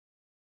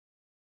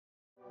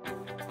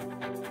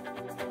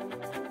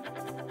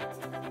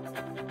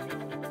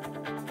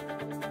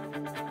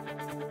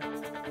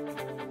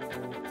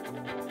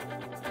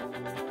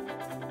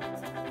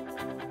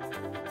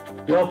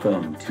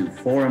Welcome to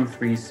Forum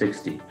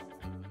 360.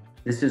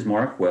 This is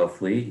Mark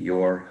Welfley,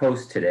 your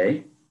host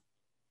today.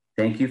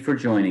 Thank you for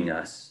joining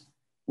us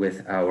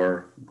with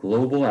our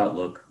global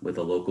outlook with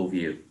a local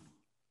view.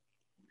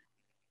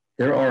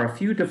 There are a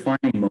few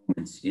defining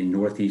moments in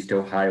Northeast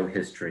Ohio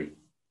history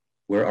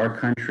where our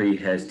country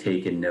has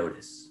taken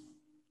notice.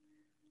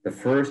 The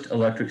first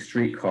electric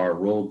streetcar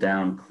rolled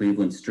down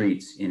Cleveland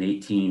streets in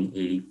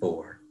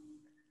 1884.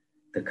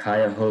 The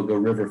Cuyahoga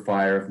River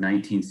Fire of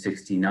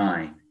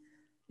 1969,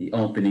 the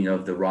opening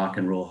of the Rock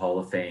and Roll Hall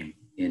of Fame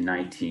in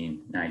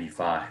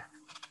 1995.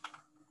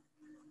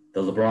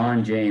 The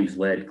LeBron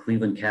James-led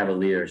Cleveland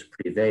Cavaliers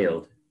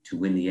prevailed to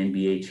win the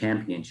NBA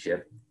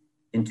championship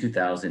in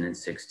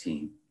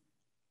 2016.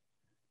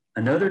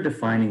 Another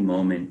defining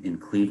moment in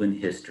Cleveland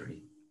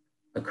history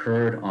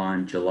occurred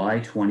on July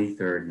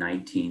 23,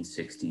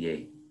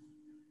 1968.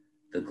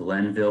 The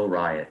Glenville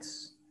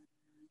Riots,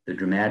 the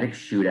dramatic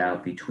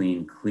shootout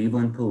between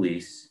Cleveland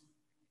police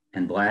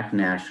and Black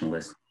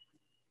nationalists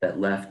that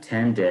left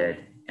 10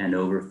 dead and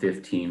over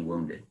 15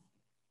 wounded,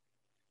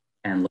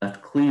 and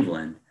left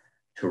Cleveland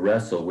to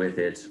wrestle with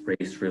its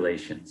race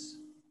relations.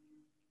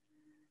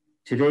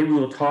 Today we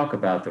will talk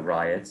about the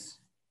riots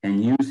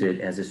and use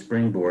it as a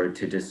springboard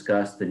to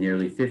discuss the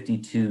nearly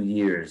 52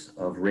 years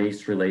of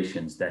race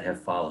relations that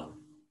have followed.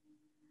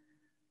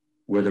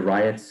 Were the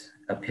riots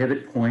a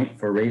pivot point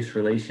for race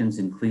relations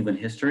in Cleveland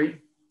history?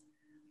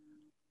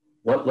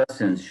 What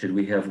lessons should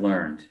we have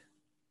learned,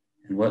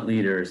 and what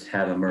leaders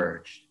have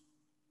emerged?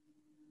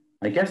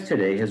 My guest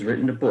today has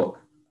written a book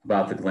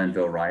about the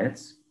Glenville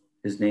Riots.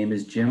 His name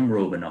is Jim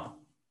Robenalt.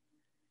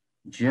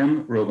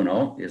 Jim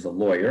Robenalt is a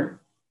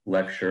lawyer,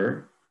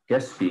 lecturer,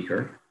 guest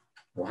speaker,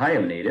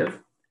 Ohio native,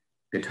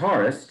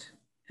 guitarist,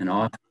 and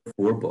author of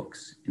 4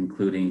 books,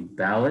 including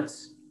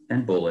Ballots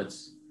and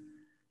Bullets,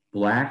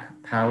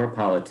 Black Power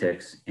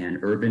Politics and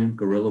Urban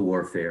Guerrilla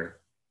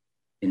Warfare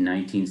in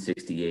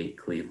 1968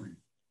 Cleveland.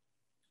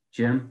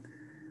 Jim,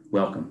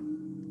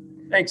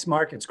 welcome. Thanks,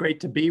 Mark. It's great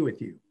to be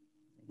with you.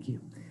 Thank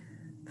you.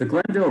 The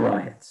Glenville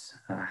Riots,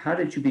 how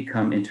did you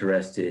become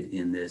interested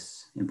in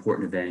this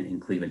important event in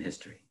Cleveland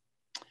history?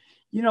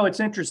 You know,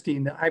 it's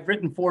interesting. I've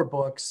written 4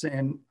 books,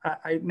 and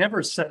I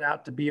never set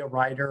out to be a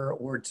writer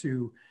or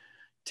to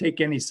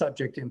take any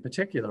subject in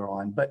particular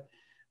on, but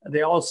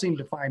they all seem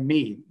to find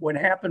me. What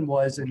happened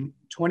was in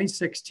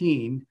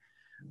 2016,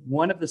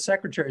 one of the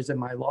secretaries in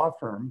my law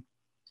firm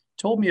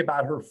told me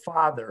about her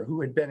father, who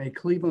had been a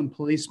Cleveland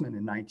policeman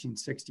in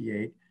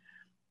 1968,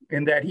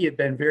 and that he had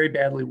been very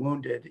badly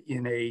wounded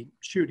in a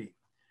shooting.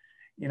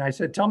 And I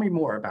said, tell me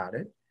more about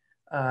it.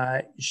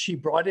 She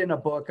brought in a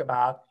book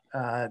about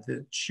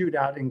the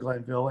shootout in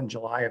Glenville in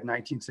July of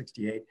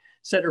 1968,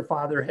 said her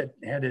father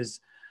had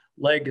his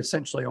leg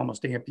essentially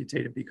almost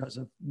amputated because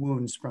of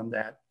wounds from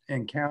that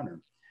encounter.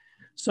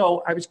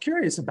 So I was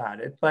curious about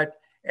it, but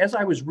as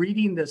I was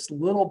reading this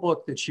little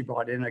book that she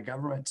brought in, a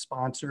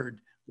government-sponsored,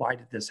 why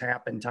did this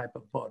happen type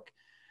of book,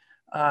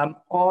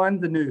 on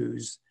the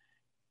news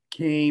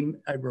came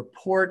a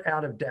report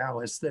out of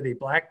Dallas that a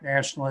Black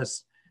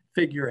nationalist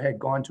figure had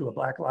gone to a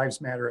Black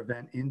Lives Matter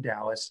event in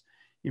Dallas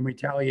in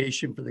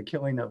retaliation for the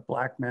killing of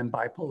Black men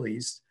by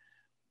police,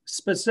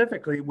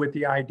 specifically with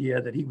the idea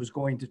that he was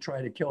going to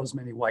try to kill as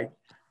many white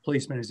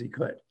policemen as he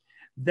could.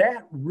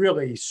 That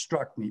really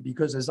struck me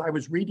because as I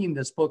was reading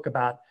this book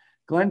about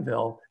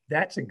Glenville,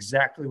 that's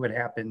exactly what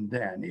happened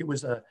then. It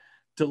was a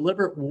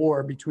deliberate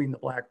war between the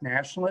Black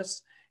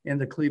nationalists and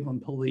the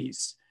Cleveland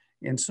police.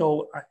 And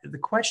so the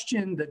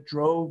question that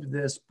drove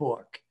this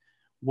book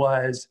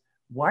was,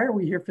 why are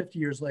we here 50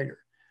 years later?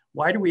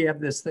 Why do we have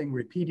this thing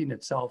repeating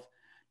itself,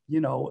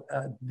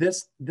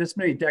 this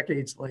many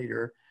decades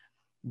later?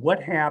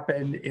 What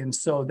happened? And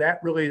so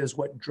that really is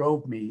what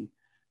drove me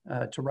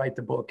to write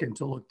the book and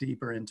to look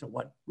deeper into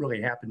what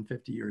really happened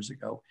 50 years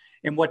ago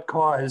and what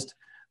caused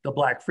the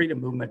Black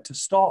freedom movement to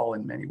stall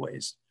in many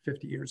ways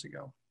 50 years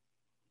ago.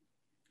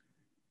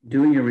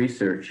 Doing your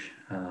research,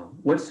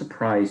 what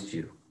surprised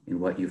you in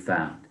what you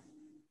found?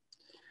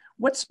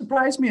 What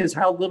surprised me is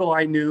how little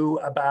I knew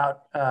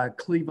about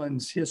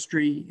Cleveland's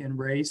history in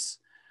race.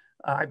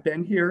 I've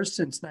been here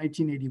since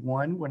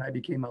 1981 when I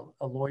became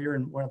a lawyer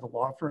in one of the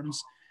law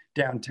firms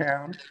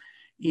downtown.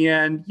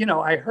 And,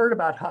 I heard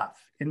about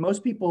Huff. And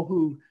most people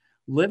who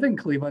live in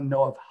Cleveland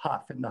know of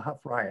Huff and the Huff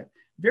riot.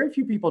 Very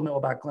few people know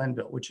about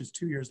Glenville, which is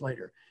 2 years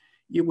later.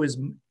 It was,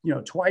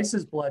 twice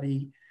as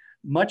bloody,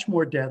 much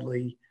more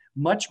deadly,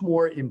 much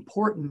more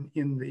important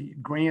in the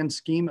grand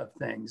scheme of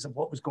things of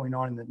what was going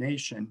on in the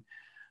nation.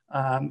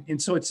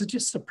 And so it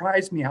just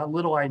surprised me how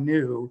little I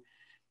knew.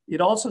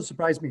 It also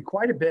surprised me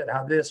quite a bit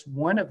how this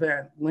one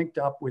event linked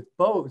up with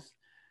both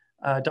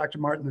Dr.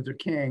 Martin Luther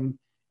King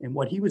and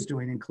what he was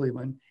doing in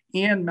Cleveland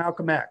and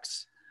Malcolm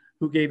X,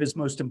 who gave his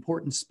most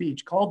important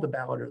speech called The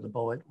Ballot or the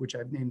Bullet, which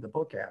I've named the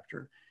book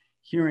after,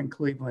 here in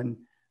Cleveland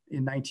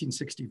in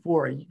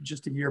 1964,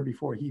 just a year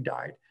before he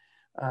died.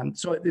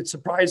 So it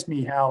surprised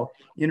me how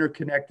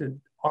interconnected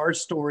our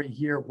story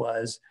here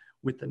was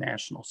with the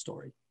national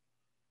story.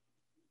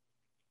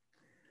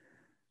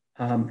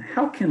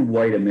 How can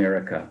white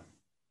America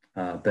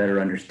better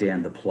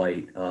understand the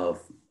plight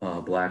of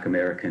Black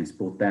Americans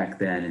both back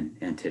then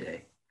and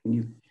today? Can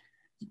you?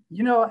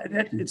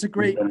 It's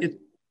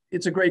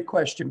a great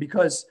question,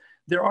 because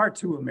there are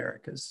two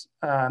Americas,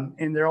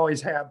 and there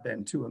always have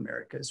been two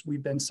Americas.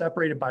 We've been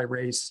separated by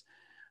race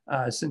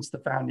since the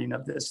founding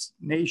of this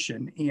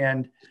nation,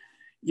 and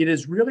it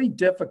is really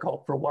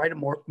difficult for white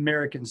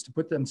Americans to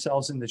put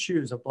themselves in the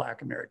shoes of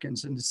Black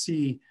Americans and to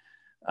see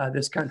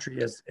this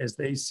country as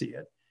they see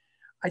it.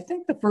 I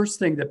think the first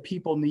thing that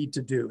people need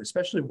to do,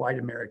 especially white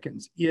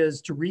Americans,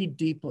 is to read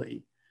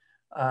deeply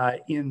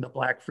in the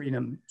Black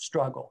freedom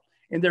struggle.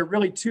 And there are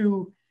really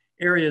two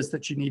areas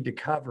that you need to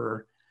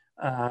cover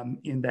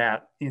in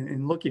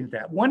looking at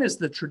that. One is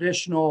the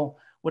traditional,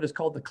 what is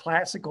called the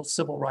classical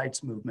civil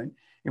rights movement.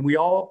 And we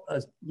all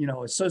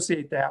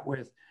associate that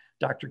with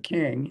Dr.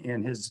 King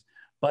and his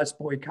bus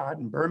boycott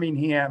in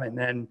Birmingham, and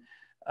then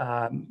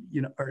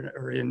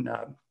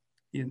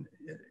in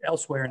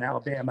elsewhere in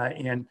Alabama,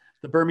 and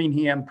the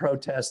Birmingham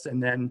protest,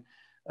 and then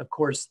of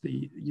course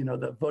the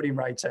Voting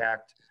Rights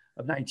Act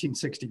of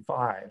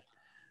 1965.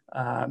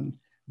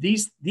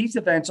 These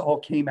events all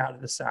came out of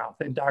the South,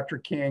 and Dr.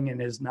 King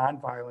and his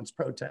nonviolence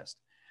protest.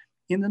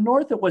 In the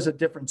North, it was a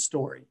different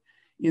story.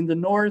 In the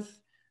North,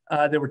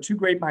 there were two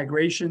great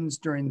migrations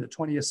during the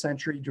 20th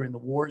century, during the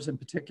wars in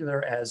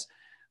particular, as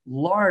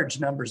large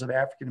numbers of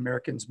African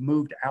Americans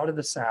moved out of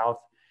the South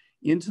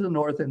into the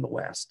North and the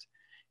West.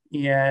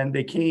 And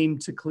they came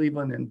to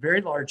Cleveland in very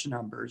large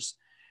numbers.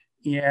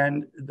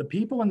 And the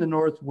people in the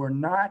North were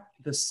not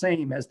the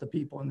same as the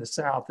people in the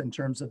South in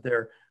terms of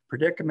their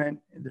predicament,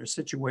 their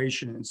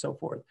situation, and so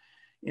forth.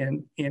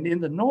 And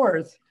in the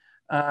North,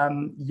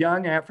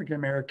 young African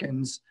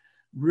Americans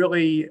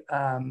really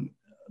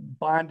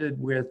bonded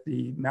with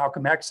the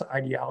Malcolm X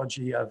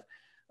ideology of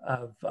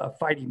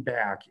fighting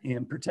back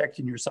and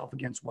protecting yourself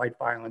against white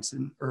violence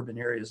in urban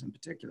areas in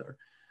particular.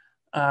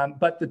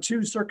 But the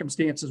two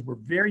circumstances were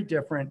very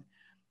different.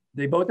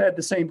 They both had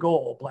the same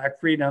goal, Black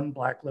freedom,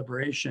 Black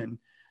liberation,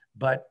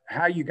 but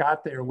how you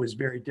got there was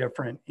very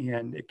different,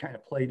 and it kind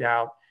of played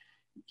out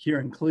here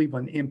in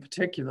Cleveland in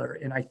particular.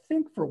 And I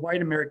think for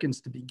white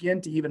Americans to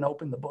begin to even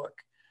open the book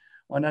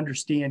on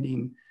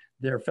understanding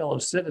their fellow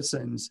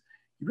citizens,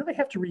 you really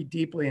have to read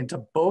deeply into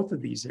both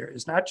of these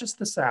areas, not just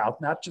the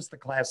South, not just the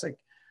classic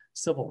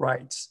civil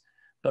rights,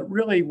 but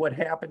really what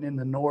happened in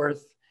the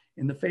North,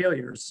 in the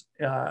failures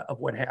of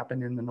what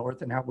happened in the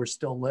North, and how we're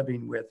still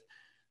living with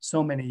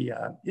so many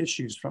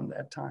issues from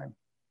that time.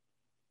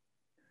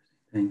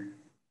 Thanks.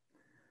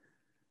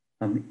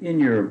 In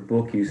your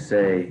book, you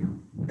say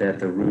that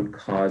the root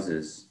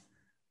causes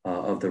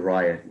of the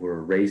riot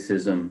were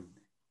racism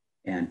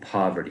and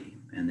poverty,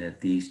 and that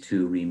these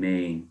two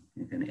remain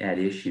at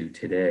issue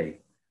today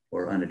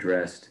or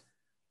unaddressed.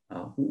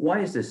 Why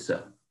is this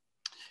so?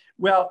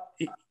 Well,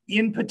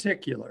 in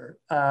particular,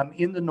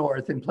 in the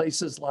North, in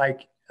places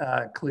like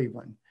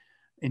Cleveland,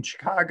 in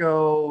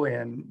Chicago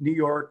and New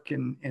York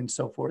and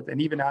so forth,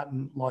 and even out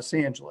in Los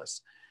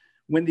Angeles,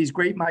 when these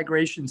great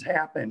migrations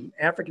happened,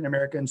 African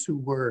Americans who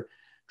were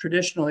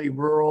traditionally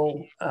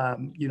rural,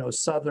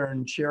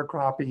 Southern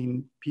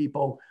sharecropping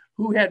people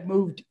who had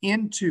moved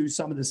into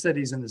some of the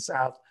cities in the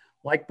South,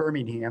 like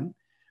Birmingham,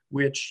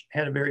 which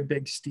had a very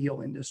big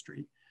steel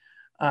industry.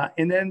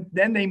 And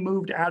then they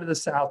moved out of the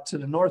South to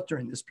the North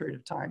during this period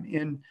of time.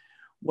 And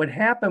what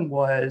happened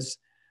was,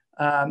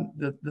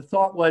 the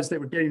thought was they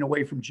were getting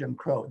away from Jim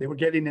Crow. They were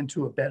getting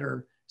into a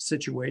better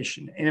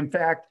situation. And in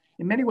fact,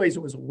 in many ways,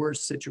 it was a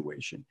worse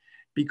situation,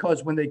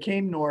 because when they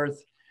came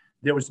north,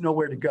 there was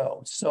nowhere to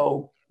go.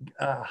 So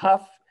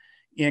Huff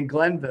and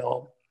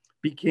Glenville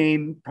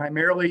became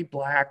primarily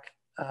Black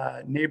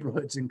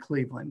neighborhoods in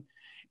Cleveland,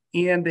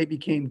 and they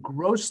became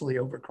grossly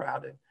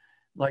overcrowded.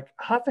 Like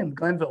Huff and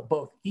Glenville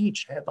both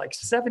each had like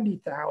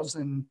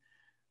 70,000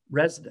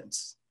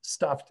 residents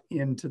stuffed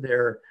into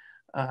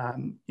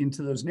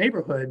those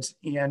neighborhoods.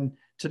 And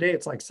today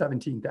it's like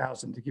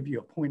 17,000, to give you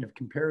a point of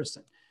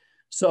comparison.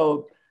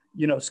 So,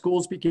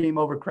 schools became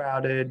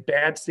overcrowded,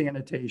 bad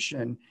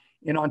sanitation.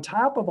 And on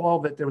top of all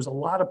of it, there was a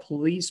lot of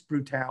police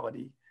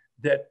brutality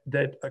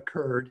that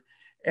occurred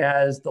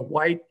as the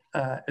white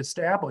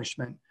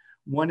establishment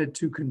wanted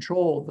to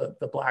control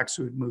the Blacks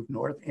who had moved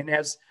north. And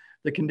as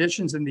the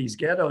conditions in these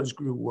ghettos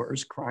grew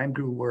worse, crime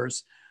grew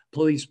worse,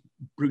 police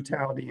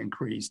brutality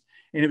increased.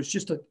 And it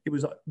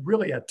was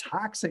really a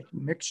toxic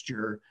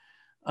mixture,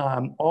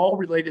 all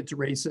related to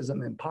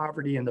racism and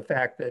poverty, and the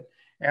fact that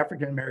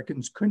African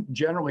Americans couldn't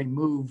generally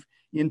move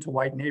into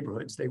white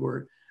neighborhoods. They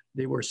were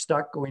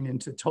stuck going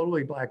into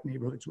totally Black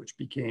neighborhoods, which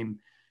became,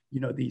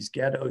 these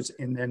ghettos,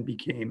 and then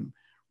became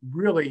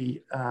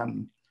really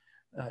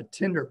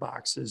tinder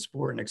boxes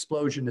for an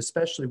explosion,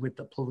 especially with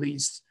the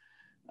police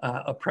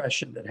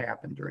oppression that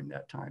happened during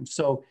that time.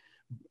 So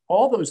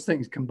all those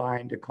things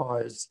combined to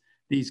cause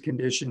these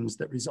conditions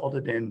that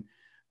resulted in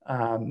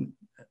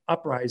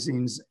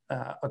uprisings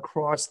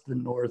across the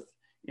North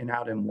and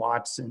out in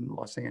Watts and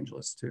Los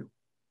Angeles too.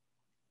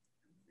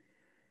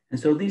 And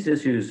so these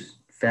issues,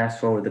 fast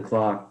forward the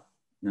clock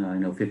I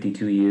know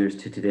 52 years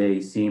to today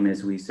seem,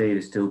 as we say,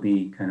 to still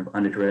be kind of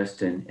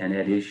unaddressed and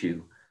at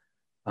issue.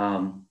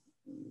 Um,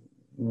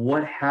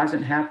 what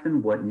hasn't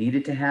happened? What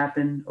needed to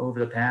happen over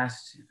the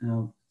past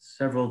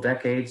several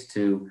decades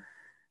to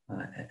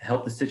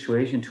help the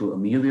situation, to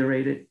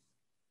ameliorate it?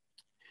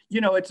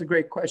 It's a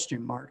great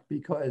question, Mark,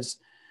 because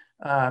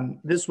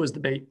this was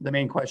the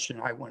main question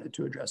I wanted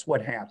to address.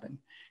 What happened?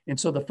 And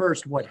so the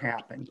first, what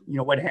happened?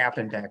 What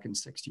happened back in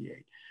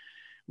 68?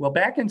 Well,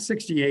 back in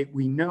 68,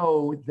 we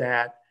know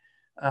that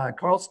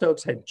Carl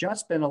Stokes had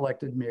just been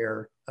elected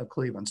mayor of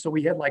Cleveland. So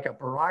we had like a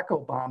Barack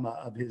Obama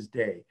of his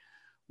day,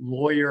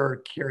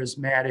 lawyer,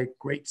 charismatic,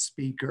 great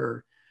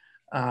speaker,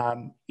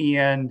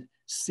 and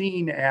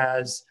seen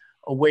as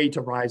a way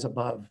to rise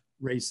above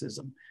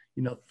racism.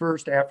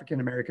 First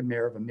African-American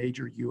mayor of a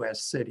major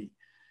US city.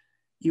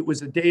 It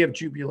was a day of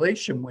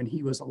jubilation when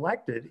he was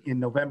elected in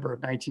November of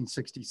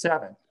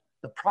 1967.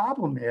 The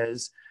problem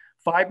is,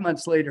 5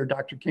 months later,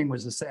 Dr. King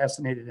was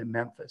assassinated in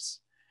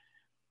Memphis.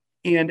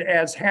 And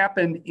as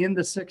happened in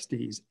the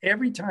 60s,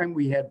 every time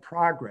we had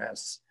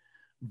progress,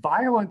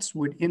 violence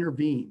would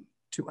intervene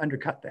to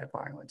undercut that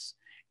violence.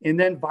 And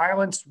then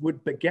violence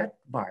would beget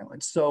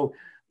violence. So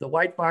the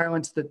white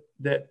violence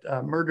that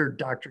murdered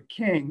Dr.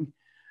 King,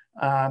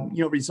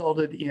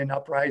 resulted in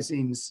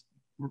uprisings,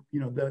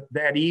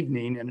 that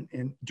evening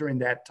and during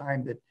that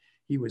time that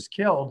he was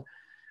killed.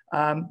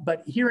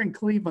 But here in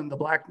Cleveland, the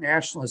Black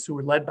nationalists, who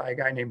were led by a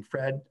guy named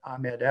Fred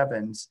Ahmed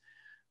Evans,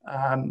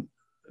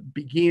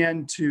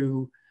 began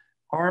to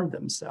arm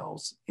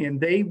themselves,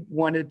 and they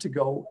wanted to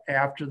go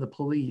after the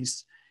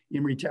police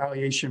in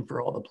retaliation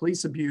for all the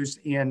police abuse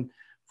and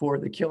for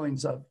the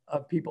killings of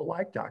people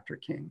like Dr.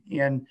 King.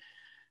 And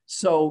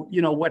so,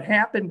 what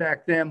happened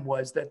back then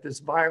was that this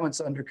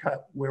violence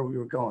undercut where we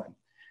were going.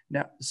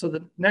 Now, so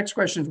the next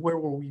question is, where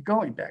were we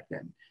going back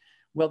then?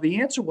 Well,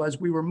 the answer was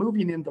we were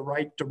moving in the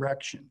right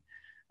direction.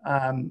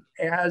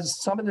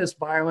 As some of this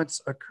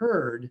violence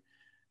occurred,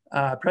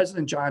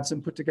 President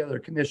Johnson put together a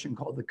commission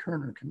called the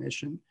Kerner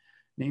Commission,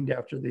 named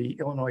after the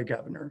Illinois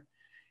governor.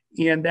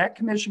 And that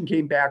commission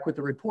came back with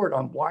a report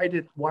on why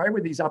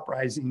were these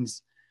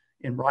uprisings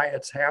and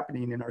riots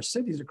happening in our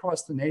cities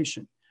across the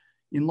nation,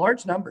 in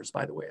large numbers,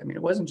 by the way. I mean,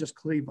 it wasn't just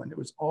Cleveland, it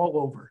was all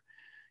over.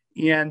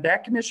 And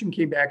that commission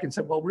came back and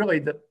said, well, really,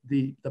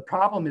 the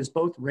problem is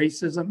both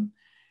racism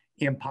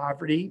and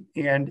poverty,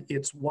 and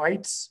it's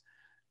whites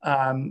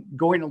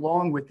going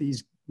along with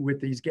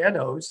these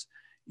ghettos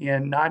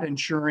and not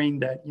ensuring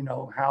that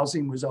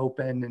housing was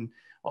open and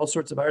all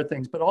sorts of other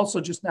things, but also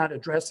just not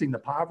addressing the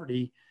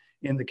poverty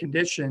and the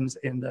conditions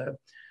and the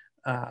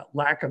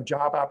lack of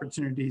job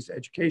opportunities,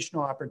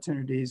 educational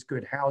opportunities,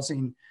 good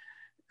housing.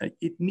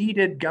 It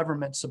needed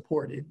government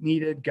support. It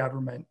needed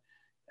government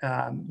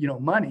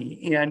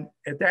money. And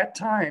at that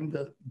time,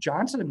 the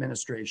Johnson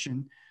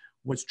administration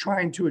was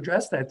trying to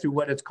address that through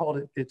what it's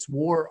called its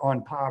war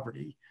on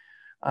poverty.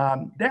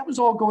 That was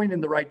all going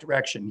in the right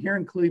direction. Here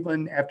in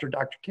Cleveland, after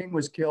Dr. King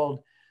was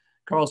killed,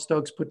 Carl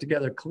Stokes put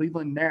together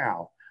Cleveland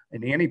Now,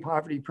 an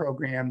anti-poverty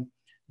program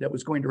that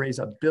was going to raise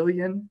 $1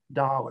 billion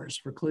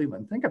for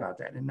Cleveland. Think about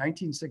that, in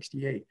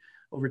 1968,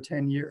 over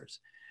 10 years.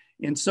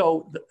 And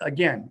so,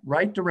 again,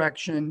 right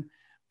direction.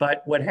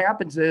 But what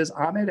happens is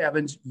Ahmed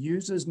Evans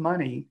uses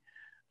money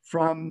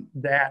from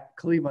that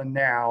Cleveland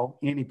Now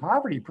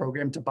anti-poverty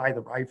program to buy the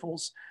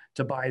rifles,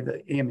 to buy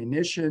the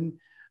ammunition,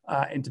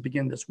 and to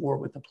begin this war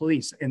with the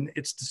police. And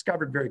it's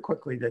discovered very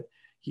quickly that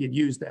he had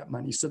used that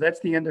money. So that's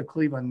the end of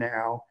Cleveland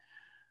Now.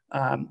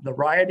 The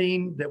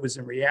rioting that was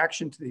in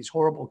reaction to these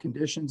horrible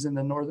conditions in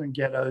the northern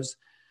ghettos,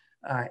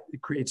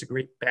 it creates a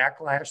great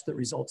backlash that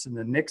results in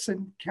the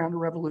Nixon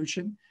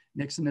counter-revolution.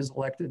 Nixon is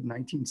elected in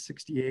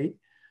 1968.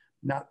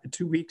 Not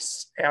 2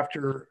 weeks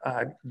after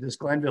this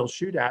Glenville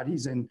shootout,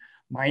 he's in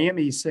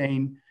Miami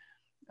saying,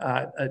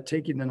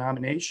 taking the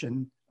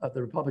nomination of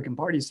the Republican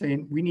Party,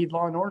 saying, we need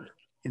law and order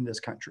in this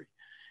country.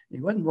 And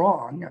he wasn't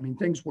wrong. I mean,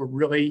 things were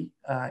really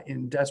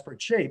in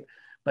desperate shape,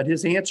 but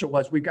his answer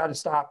was, we've got to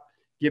stop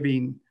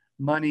giving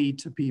money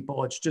to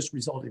people. It's just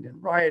resulting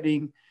in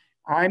rioting.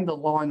 I'm the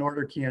law and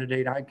order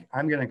candidate.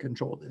 I'm going to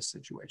control this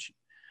situation.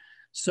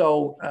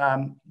 So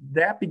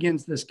that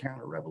begins this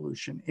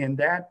counter-revolution, and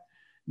that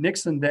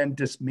Nixon then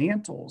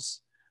dismantles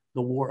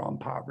the war on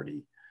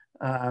poverty.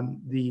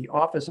 The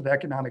Office of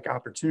Economic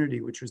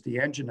Opportunity, which was the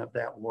engine of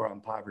that war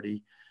on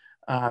poverty,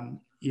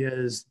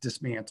 is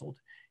dismantled.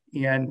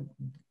 And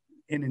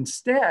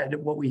instead,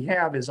 what we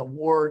have is a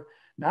war,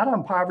 not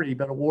on poverty,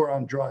 but a war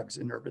on drugs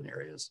in urban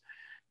areas.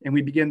 And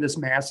we begin this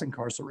mass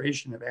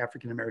incarceration of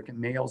African-American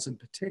males in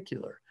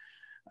particular,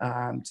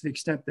 to the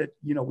extent that,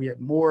 we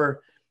had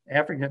more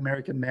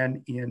African-American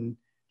men in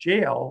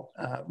jail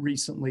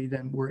recently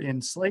than were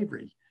in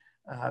slavery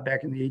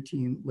back in the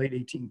late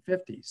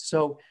 1850s.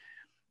 So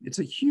it's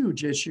a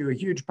huge issue, a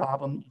huge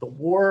problem. The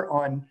war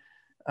on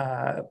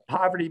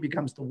poverty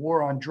becomes the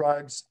war on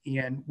drugs,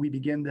 and we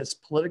begin this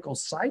political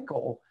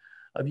cycle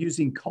of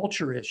using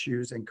culture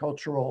issues and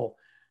cultural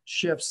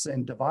shifts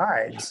and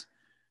divides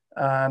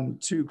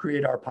to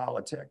create our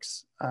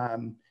politics.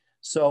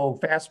 So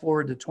fast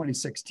forward to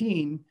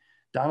 2016,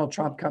 Donald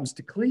Trump comes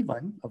to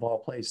Cleveland, of all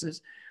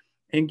places,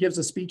 and gives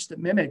a speech that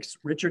mimics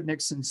Richard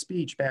Nixon's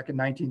speech back in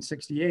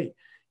 1968.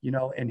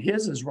 And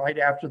his is right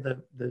after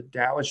the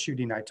Dallas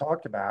shooting I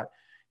talked about.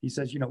 He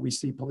says, we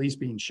see police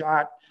being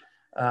shot.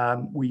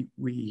 We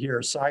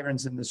hear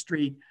sirens in the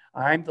street.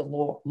 I'm the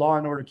law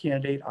and order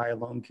candidate. I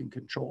alone can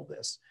control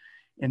this.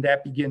 And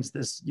that begins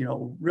this,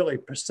 really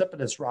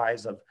precipitous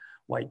rise of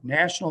white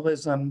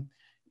nationalism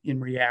in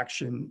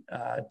reaction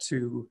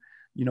to,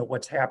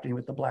 what's happening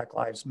with the Black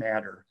Lives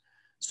Matter.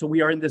 So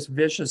we are in this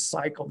vicious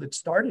cycle that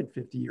started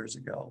 50 years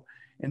ago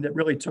and that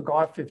really took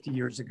off 50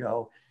 years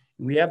ago.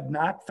 And we have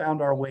not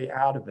found our way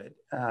out of it.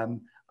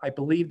 I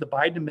believe the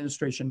Biden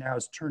administration now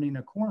is turning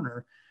a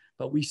corner,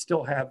 but we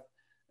still have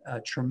a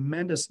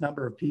tremendous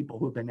number of people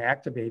who have been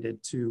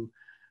activated to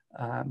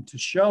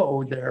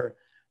show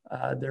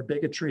their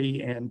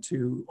bigotry and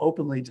to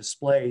openly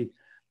display,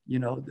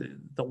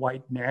 the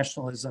white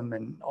nationalism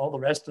and all the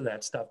rest of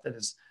that stuff that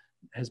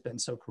has been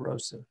so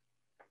corrosive.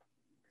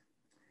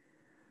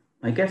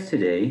 My guest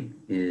today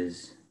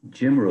is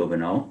Jim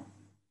Robenalt.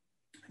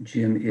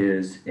 Jim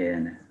is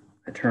an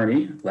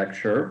attorney,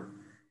 lecturer,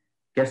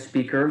 guest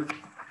speaker,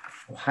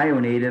 Ohio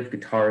native,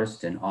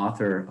 guitarist, and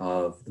author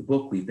of the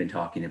book we've been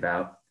talking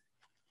about,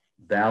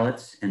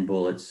 Ballots and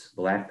Bullets,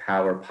 Black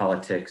Power,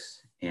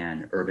 Politics,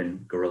 and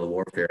Urban Guerrilla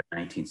Warfare,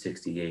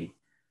 1968,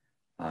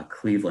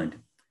 Cleveland.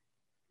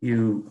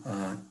 You,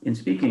 in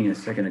speaking a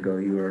second ago,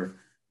 you were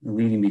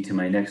leading me to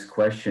my next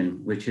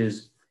question, which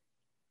is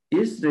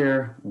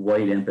there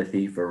white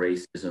empathy for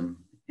racism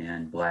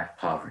and Black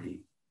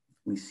poverty?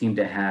 We seem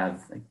to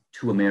have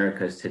two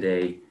Americas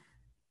today.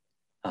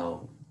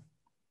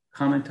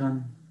 Comment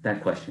on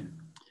that question.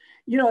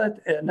 That's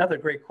another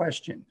great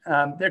question.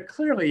 There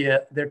clearly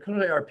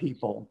are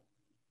people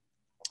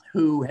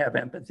who have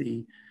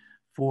empathy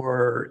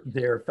for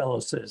their fellow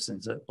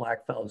citizens,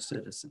 Black fellow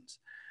citizens.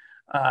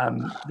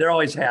 There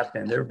always have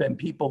been. There have been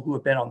people who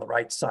have been on the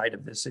right side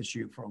of this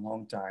issue for a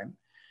long time.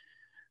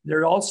 There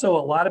are also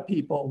a lot of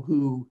people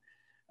who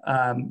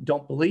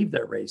don't believe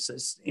they're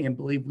racist and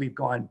believe we've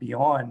gone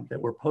beyond, that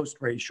we're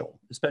post-racial,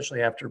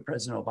 especially after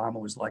President Obama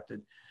was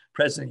elected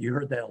president. You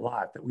heard that a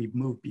lot, that we've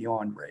moved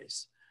beyond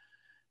race.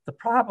 The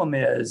problem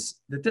is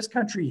that this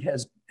country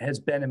has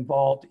been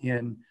involved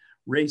in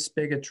race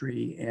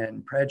bigotry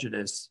and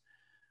prejudice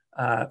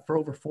for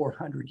over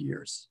 400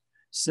 years,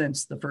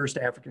 since the first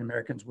African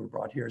Americans were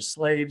brought here as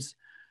slaves,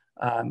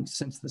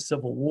 since the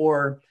Civil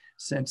War,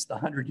 since the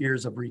 100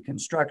 years of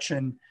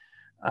Reconstruction,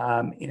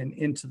 and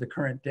into the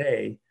current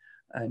day,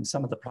 and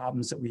some of the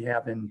problems that we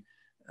have in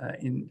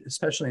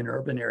especially in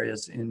urban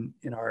areas in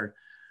our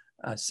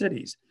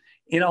cities.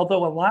 And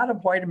although a lot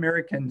of white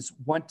Americans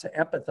want to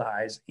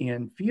empathize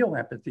and feel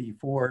empathy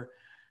for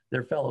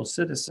their fellow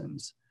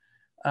citizens,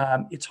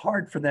 it's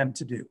hard for them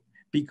to do,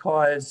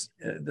 because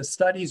the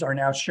studies are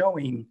now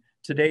showing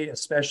today,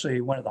 especially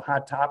one of the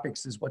hot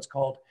topics is what's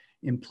called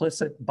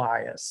implicit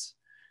bias,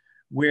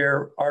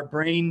 where our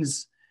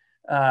brains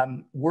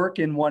work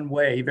in one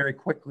way very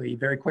quickly,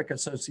 very quick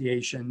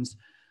associations.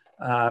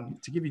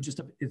 To give you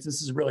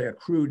this is really a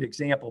crude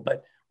example,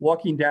 but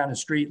walking down a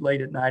street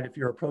late at night, if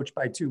you're approached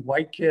by two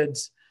white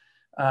kids,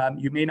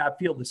 you may not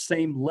feel the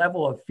same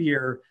level of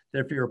fear that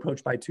if you're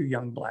approached by two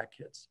young Black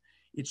kids.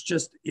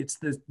 It's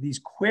these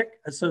quick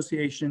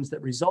associations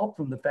that result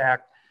from the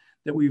fact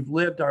that we've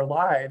lived our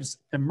lives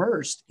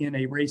immersed in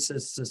a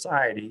racist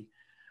society.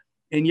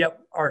 And yet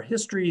our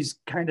histories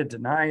kind of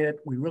deny it.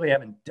 We really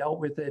haven't dealt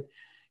with it.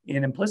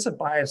 And implicit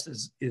bias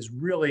is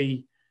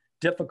really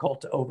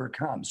difficult to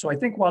overcome. So I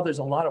think while there's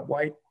a lot of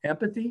white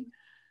empathy,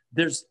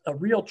 there's a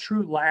real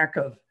true lack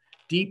of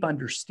deep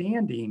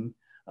understanding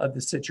of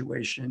the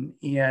situation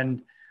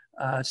and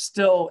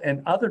still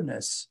an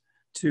otherness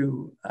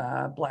to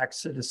Black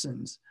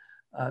citizens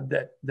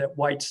that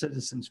white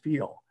citizens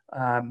feel.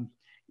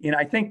 And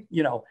I think,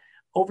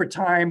 over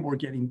time, we're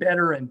getting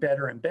better and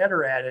better and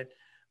better at it.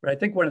 But I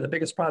think one of the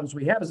biggest problems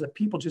we have is that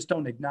people just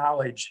don't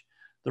acknowledge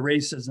the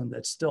racism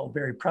that's still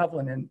very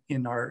prevalent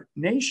in our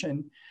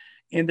nation,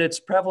 and that's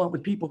prevalent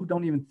with people who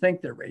don't even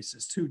think they're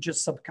racist, who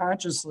just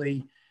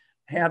subconsciously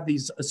have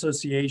these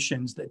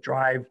associations that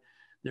drive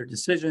their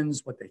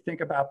decisions, what they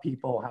think about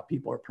people, how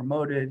people are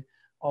promoted,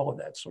 all of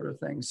that sort of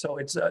thing. So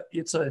it's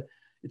an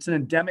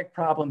endemic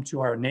problem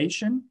to our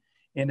nation,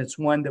 and it's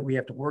one that we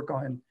have to work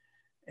on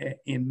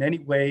in many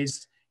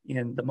ways.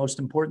 And the most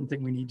important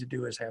thing we need to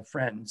do is have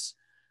friends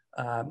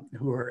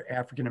who are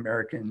African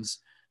Americans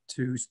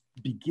to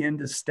begin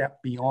to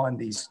step beyond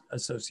these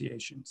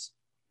associations.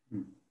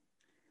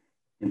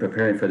 In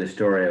preparing for the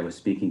story, I was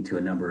speaking to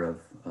a number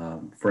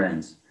of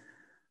friends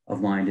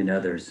of mine and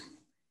others,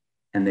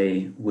 and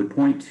they would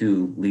point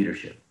to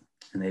leadership,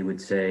 and they would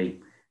say,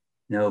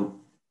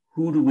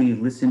 who do we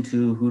listen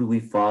to? Who do we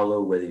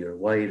follow, whether you're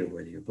white or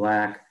whether you're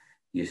Black?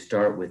 Do you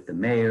start with the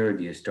mayor?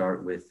 Do you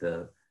start with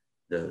the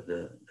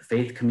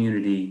faith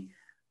community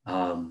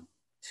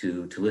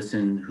to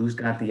listen? Who's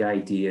got the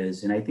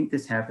ideas? And I think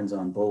this happens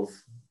on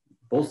both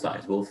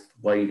sides, both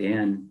white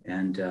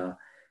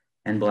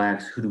and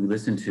Blacks. Who do we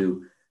listen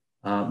to?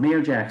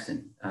 Mayor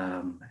Jackson,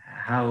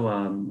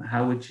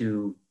 how would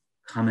you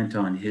comment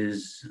on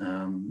his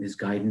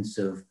guidance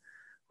of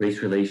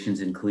race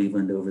relations in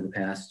Cleveland over the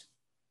past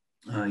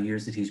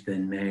years that he's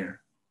been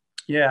mayor?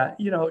 Yeah,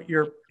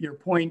 your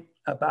point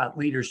about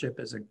leadership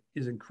is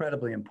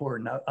incredibly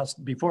important.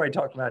 Before I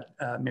talk about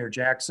Mayor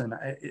Jackson,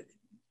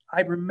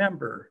 I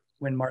remember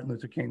when Martin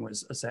Luther King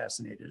was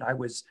assassinated. I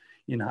was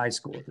in high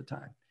school at the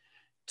time.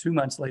 2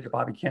 months later,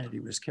 Bobby Kennedy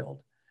was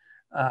killed.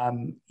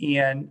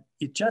 And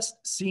it just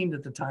seemed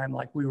at the time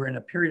like we were in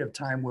a period of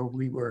time where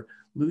we were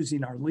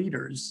losing our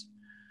leaders.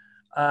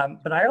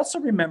 But I also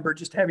remember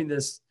just having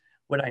this,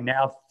 what I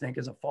now think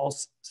is a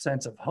false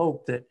sense of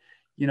hope that,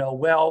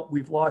 well,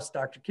 we've lost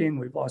Dr. King,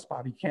 we've lost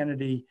Bobby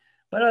Kennedy,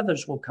 but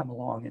others will come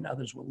along and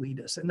others will lead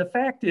us. And the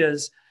fact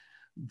is,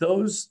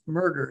 those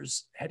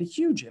murders had a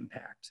huge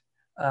impact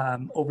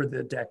over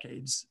the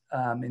decades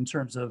in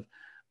terms of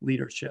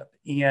leadership.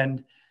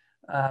 And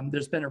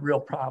there's been a real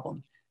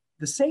problem.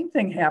 The same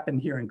thing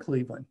happened here in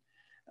Cleveland.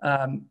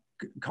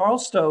 Carl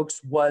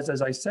Stokes was,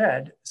 as I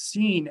said,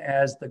 seen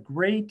as the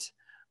great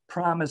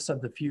promise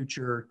of the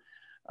future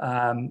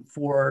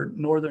for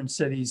northern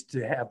cities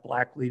to have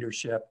Black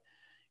leadership.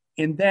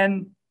 And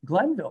then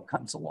Glenville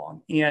comes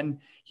along, and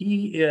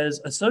he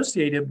is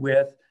associated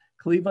with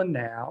Cleveland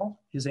Now,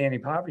 his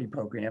anti-poverty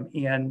program,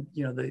 and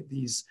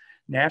these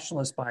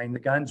nationalists buying the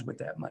guns with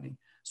that money.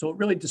 So it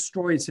really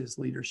destroys his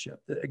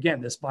leadership.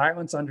 Again, this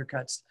violence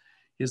undercuts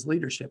his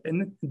leadership,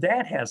 and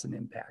that has an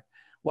impact.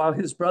 While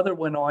his brother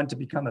went on to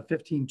become a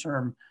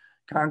 15-term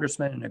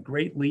congressman and a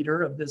great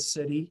leader of this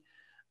city,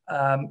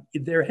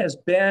 there has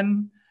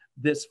been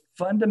this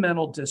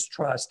fundamental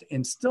distrust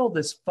and still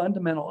this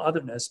fundamental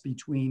otherness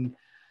between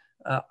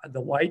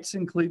the whites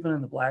in Cleveland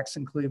and the Blacks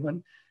in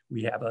Cleveland.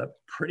 We have a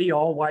pretty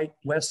all-white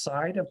west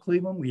side of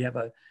Cleveland. We have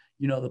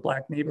the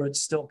Black neighborhood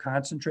still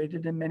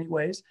concentrated in many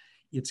ways.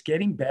 It's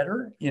getting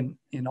better in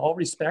all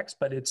respects,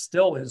 but it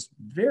still is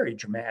very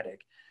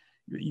dramatic.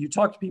 You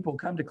talk to people who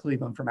come to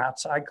Cleveland from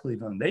outside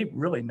Cleveland, they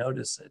really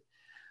notice it.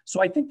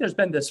 So I think there's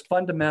been this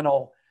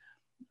fundamental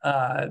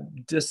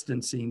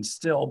distancing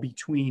still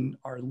between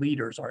our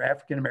leaders, our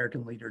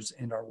African-American leaders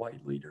and our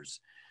white leaders.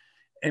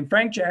 And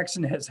Frank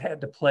Jackson has had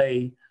to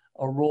play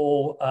a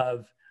role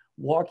of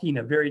walking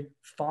a very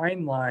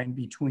fine line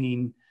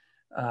between,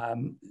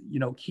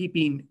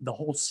 keeping the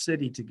whole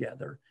city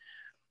together.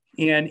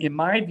 And in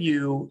my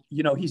view,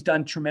 he's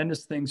done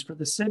tremendous things for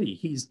the city.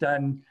 He's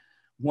done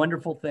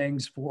wonderful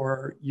things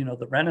for,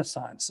 the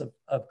Renaissance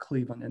of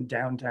Cleveland and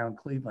downtown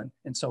Cleveland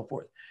and so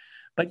forth.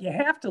 But you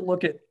have to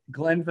look at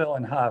Glenville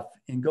and Huff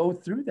and go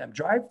through them,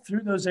 drive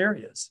through those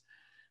areas.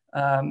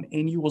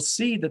 And you will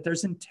see that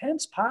there's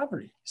intense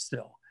poverty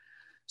still.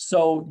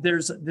 So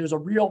there's a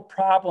real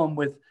problem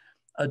with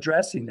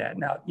addressing that.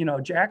 Now,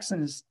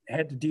 Jackson has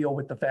had to deal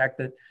with the fact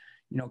that,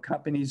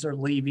 companies are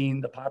leaving,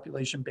 the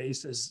population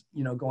base is,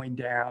 going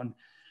down.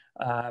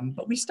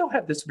 But we still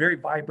have this very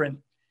vibrant,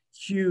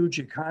 huge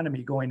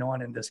economy going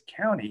on in this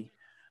county.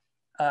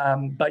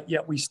 But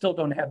yet we still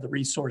don't have the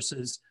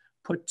resources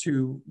put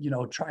to,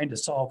 trying to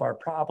solve our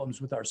problems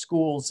with our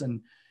schools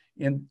and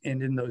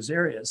in those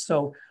areas.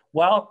 So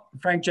while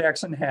Frank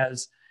Jackson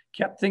has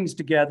kept things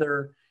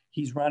together,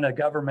 he's run a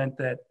government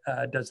that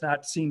does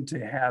not seem to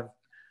have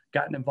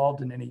gotten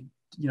involved in any,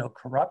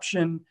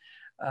 corruption.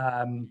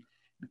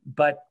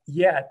 But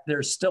yet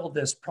there's still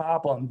this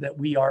problem that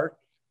we are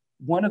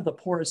one of the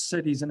poorest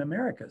cities in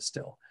America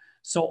still.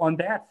 So on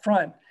that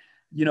front,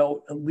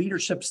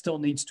 leadership still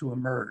needs to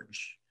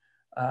emerge.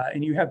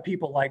 And you have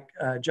people like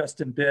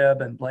Justin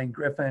Bibb and Blaine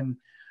Griffin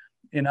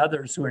and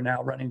others who are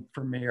now running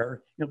for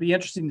mayor. It'll be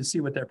interesting to see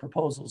what their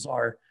proposals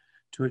are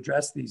to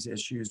address these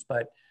issues.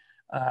 But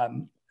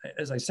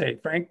as I say,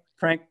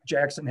 Frank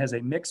Jackson has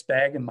a mixed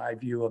bag, in my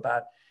view,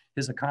 about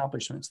his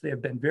accomplishments. They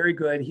have been very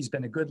good. He's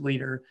been a good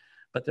leader,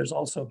 but there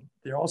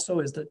also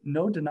is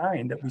no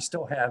denying that we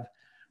still have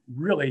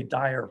really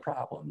dire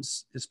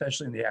problems,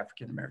 especially in the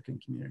African-American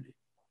community.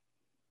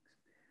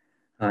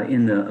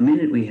 In the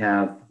minute we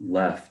have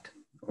left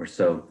or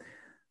so,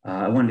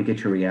 I wanted to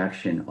get your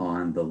reaction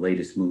on the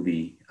latest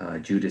movie,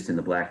 Judas and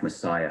the Black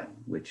Messiah,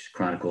 which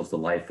chronicles the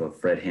life of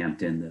Fred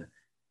Hampton,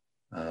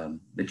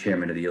 the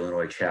chairman of the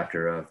Illinois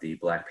chapter of the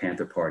Black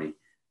Panther Party.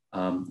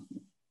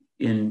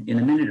 In a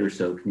minute or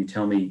so, can you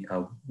tell me,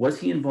 was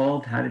he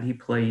involved? How did he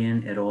play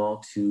in at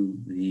all to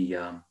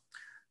the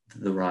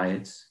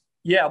riots?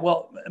 Yeah,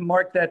 well,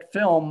 Mark, that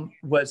film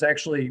was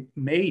actually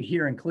made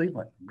here in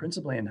Cleveland,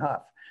 principally in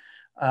Huff.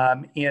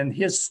 And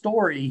his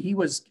story, he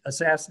was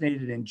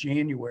assassinated in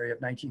January of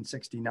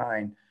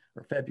 1969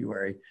 or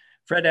February.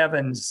 Fred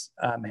Evans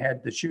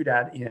had the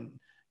shootout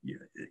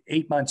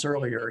 8 months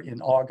earlier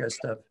in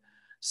August of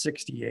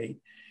 68.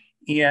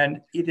 And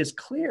it is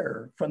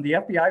clear from the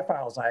FBI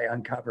files I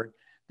uncovered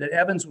that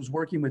Evans was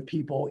working with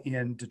people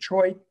in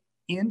Detroit,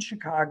 in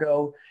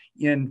Chicago,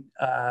 in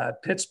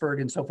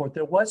Pittsburgh, and so forth.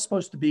 There was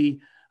supposed to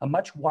be a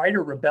much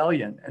wider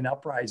rebellion and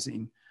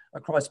uprising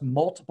across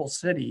multiple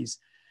cities.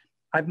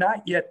 I've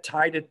not yet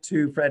tied it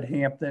to Fred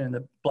Hampton and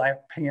the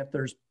Black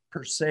Panthers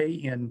per se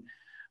in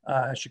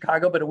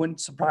Chicago, but it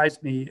wouldn't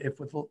surprise me if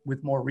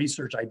with more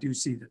research, I do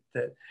see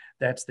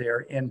that's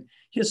there. And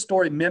his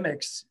story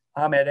mimics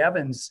Ahmed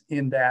Evans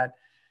in that,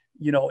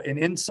 an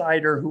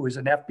insider who was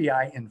an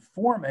FBI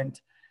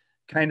informant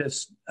kind of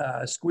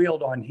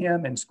squealed on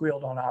him and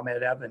squealed on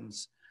Ahmed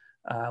Evans,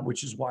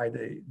 which is why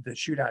the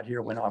shootout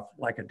here went off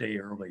like a day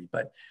early,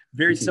 but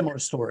very similar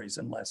stories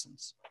and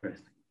lessons.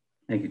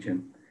 Thank you,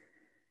 Jim.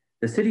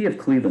 The city of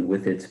Cleveland,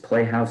 with its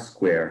Playhouse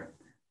Square,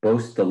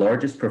 boasts the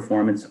largest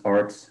performance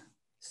arts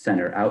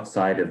center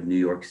outside of New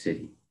York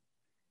City.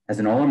 As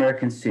an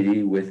all-American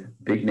city with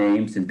big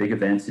names and big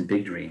events and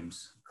big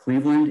dreams,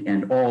 Cleveland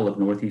and all of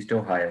Northeast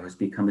Ohio has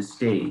become a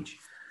stage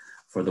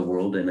for the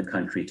world and the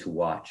country to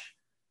watch.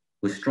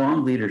 With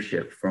strong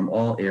leadership from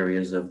all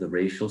areas of the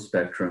racial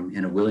spectrum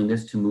and a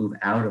willingness to move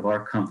out of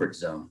our comfort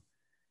zone,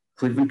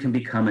 Cleveland can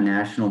become a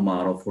national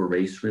model for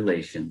race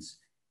relations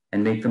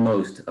and make the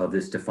most of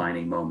this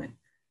defining moment.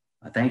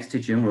 Thanks to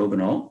Jim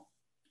Robenalt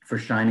for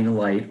shining a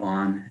light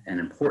on an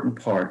important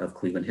part of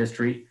Cleveland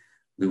history.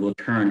 We will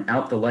turn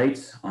out the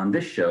lights on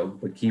this show,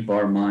 but keep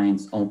our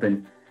minds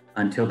open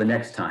until the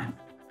next time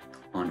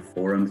on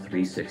Forum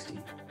 360.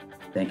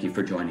 Thank you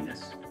for joining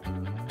us.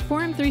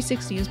 Forum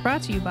 360 is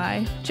brought to you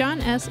by John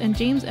S. and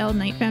James L.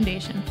 Knight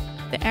Foundation,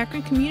 the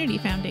Akron Community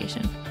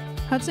Foundation,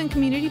 Hudson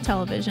Community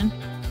Television,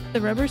 the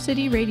Rubber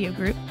City Radio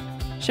Group,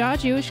 Shaw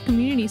Jewish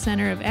Community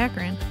Center of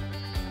Akron,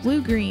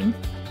 Blue Green,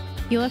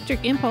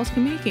 Electric Impulse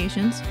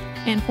Communications,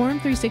 and Forum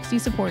 360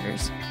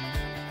 supporters.